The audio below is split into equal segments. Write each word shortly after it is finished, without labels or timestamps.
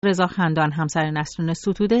رضا خندان همسر نسرین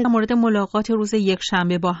ستوده در مورد ملاقات روز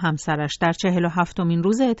یکشنبه با همسرش در 47مین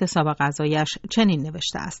روز اعتصاب غذایش چنین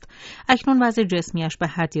نوشته است: اکنون وضع جسمیش به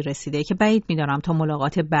حدی رسیده که بعید می‌دارم تا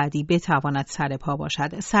ملاقات بعدی بتواند سر پا باشد.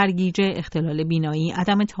 سرگیجه، اختلال بینایی،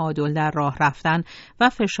 عدم تعادل در راه رفتن و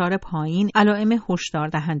فشار پایین علائم هشدار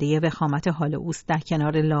دهنده وخامت حال اوست در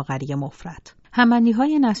کنار لاغری مفرط.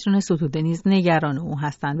 همبندی‌های نسرین ستوده نیز نگران او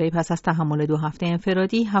هستند. وی پس از تحمل 2 هفته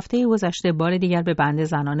انفرادی، هفته گذشته بار دیگر به بند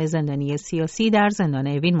زنان زندانی سیاسی در زندان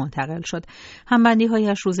اوین منتقل شد.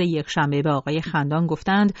 همبندی‌هایش روز یکشنبه به آقای خندان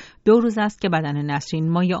گفتند 2 روز است که بدن نسرین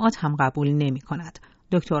مایعات هم قبول نمی‌کند.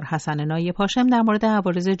 دکتر حسن نایه پاشم در مورد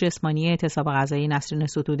عوارض جسمانی اعتصاب غذایی نسرین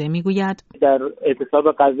ستوده میگوید: در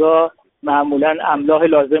اعتصاب غذا معمولاً املاح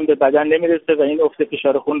لازم به بدن نمیرسه و این افت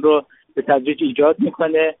فشار خون رو به تدریج ایجاد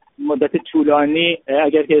میکنه. مدت طولانی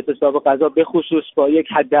اگر که اعتصاب غذا به خصوص با یک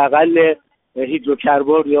حداقل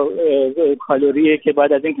هیدروکربن یا کالری که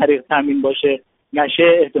باید از این طریق تامین باشه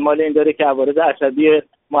نشه، احتمال این داره که عوارض عصبی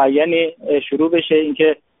معینی شروع بشه.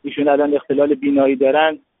 اینکه ایشون الان اختلال بینایی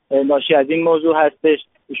دارن ناشی از این موضوع هستش.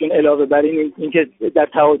 ایشون علاوه بر اینکه در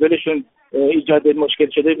تعادلشون ایجاد مشکل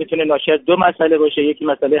شده میتونه ناشی از 2 مسئله باشه. یکی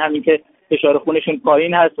مسئله همین که فشار خونشون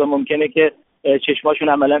پایین هست و ممکنه که چشماشون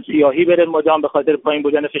عملا سیاهی بره مدام به خاطر پایین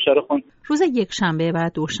بودن فشار خون. روز یکشنبه و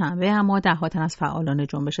دوشنبه اما ده‌ها تن از فعالان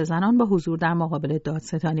جنبش زنان با حضور در مقابل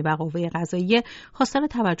دادستانی و قوه قضاییه خواستار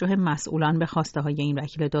توجه مسئولان به خواسته های این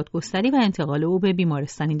وکیل دادگستری و انتقال او به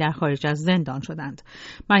بیمارستانی در خارج از زندان شدند.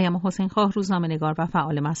 مریم حسین خواه، روزنامه‌نگار و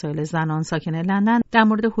فعال مسائل زنان ساکن لندن، در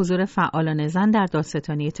مورد حضور فعالان زن در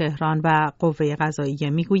دادستانی تهران و قوه قضاییه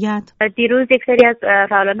میگوید: دیروز یک سری از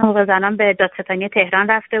فعالان حقوق زنان به دادستانی تهران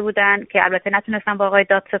رفته بودند که البته نتونستن با آقای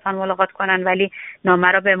دادستان ملاقات کنن، ولی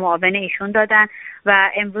نامه را به معاون ایشون دادن و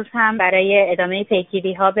امروز هم برای ادامه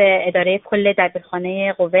پیگیری‌ها به اداره کل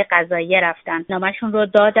دبیرخانه قوه قضاییه رفتن. نامه‌شون رو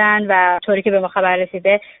دادن و طوری که به ما خبر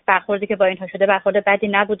رسیده برخوردی که با اینها شده برخورد بدی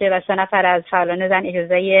نبوده و 3 نفر از فعالان زن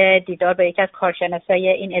اجازه دیدار با یکی از کارشناسای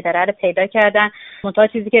این اداره رو پیدا کردن. منتها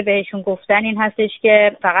چیزی که بهشون گفتن این هستش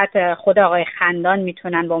که فقط خود آقای خندان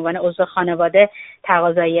میتونن به عنوان عضو خانواده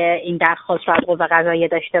تقاضای این درخواست رو از قوه قضاییه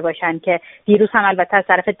داشته باشن که دیروز هم البته از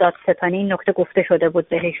طرف دادستانی این نکته گفته شده بود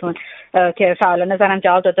بهشون که فعالان زنم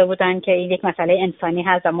جواب داده بودن که این یک مسئله انسانی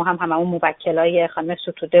هست و ما هم هممون موکلای خانم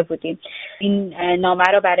ستوده بودیم. این نامه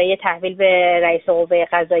رو برای تحویل به رئیس قوه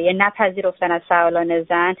قضاییه نپذیرفتن از فعالان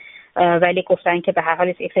زن، ولی گفتن که به هر حال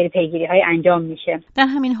یک سری پیگیری‌های انجام میشه. در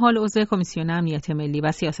همین حال عضو کمیسیون امنیت ملی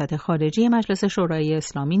و سیاست خارجی مجلس شورای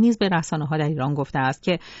اسلامی نیز به رسانه‌ها در ایران گفته است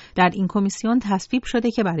که در این کمیسیون تصویب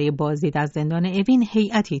شده که برای بازدید از زندان اوین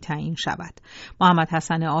هیئتی تعیین شود. محمد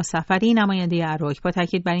حسن آصفری نماینده اراک با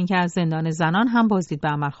تاکید بر اینکه از زندان زنان هم بازدید به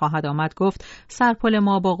عمل خواهد آمد گفت: سرپل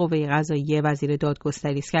ما با قوه قضاییه وزیر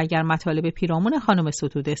دادگستری است که اگر مطالب پیرامون خانم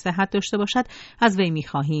ستوده صحت داشته باشد از وی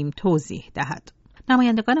می‌خواهیم توضیح دهد.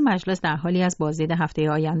 نمایندگان مجلس در حالی از بازدید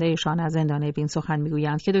هفته آینده ایشان از زندان اوین سخن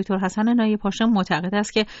میگویند که دکتر حسن نایه پاشم معتقد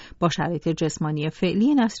است که با شرایط جسمانی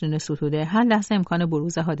فعلی نسرین ستوده هر لحظه امکان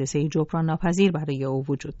بروز حادثه جبران ناپذیر برای او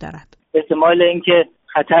وجود دارد. احتمال اینکه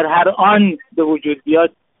خطر هر آن به وجود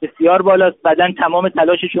بیاد بسیار بالاست. بدن تمام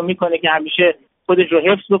تلاشش رو میکنه که همیشه خودش رو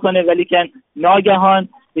حفظ بکنه، ولی که ناگهان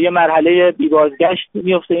به یه مرحله بی‌بازگشت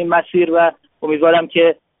میفته این مسیر و امیدوارم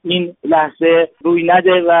که این لحظه روی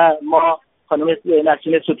نده و ما خانم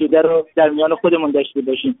نسرین ستوده رو در میان خودمون داشته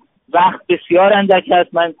باشیم. وقت بسیار اندک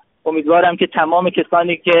است. من امیدوارم که تمام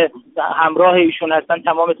کسانی که همراه ایشون هستن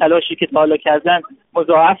تمام تلاشی که تا حالا کردن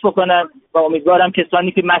مضاعف بکنن و امیدوارم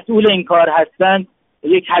کسانی که مسئول این کار هستن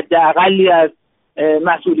یک حد اقلی از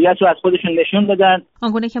مسئولیت رو از خودشون نشون بدن.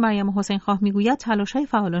 آنگونه که مریم حسین خواه میگوید تلاش‌های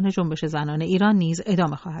فعالان جنبش زنان ایران نیز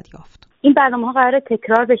ادامه خواهد یافت. این برنامه‌ها قراره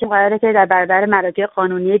تکرار بشه، قراره که در برابر مراجع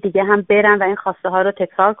قانونی دیگه هم برن و این خواسته ها رو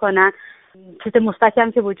تکرار کنن. چیز مثبتی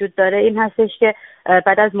هم که وجود داره این هستش که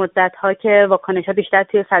بعد از مدت‌ها که واکنش‌ها بیشتر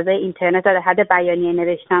توی فضای اینترنت در حد بیانیه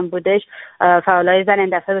نوشتن بودش، فعالای زن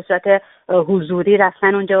این دفعه به صورت حضوری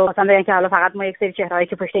رفتن اونجا و مثلا بگن که حالا فقط ما یک سری چهرهایی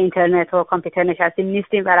که پشت اینترنت و کامپیوتر نشستیم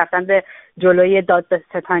نیستیم و رفتن به جلوی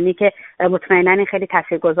دادستانی که مطمئناً این خیلی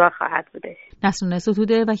تاثیرگذار خواهد بودش. نسرین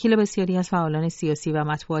ستوده وکیل بسیاری از فعالان سیاسی و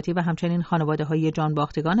مطبوعاتی و همچنین خانواده‌های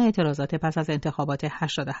جانباختگان اعتراضات پس از انتخابات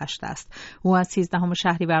 88 است. او از 13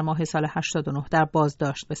 شهریور ماه سال 89 در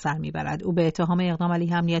بازداشت به سر میبرد. او به اتهام اقدام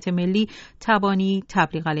علیه امنیت ملی، تبانی،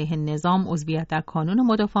 تبلیغ علیه نظام، عضویت در کانون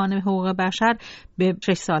مدافعان حقوق بشر به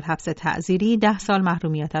 6 سال حبس تعزیری، 10 سال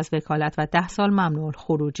محرومیت از وکالت و 10 سال ممنوع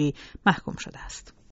الخروجی محکوم شده است.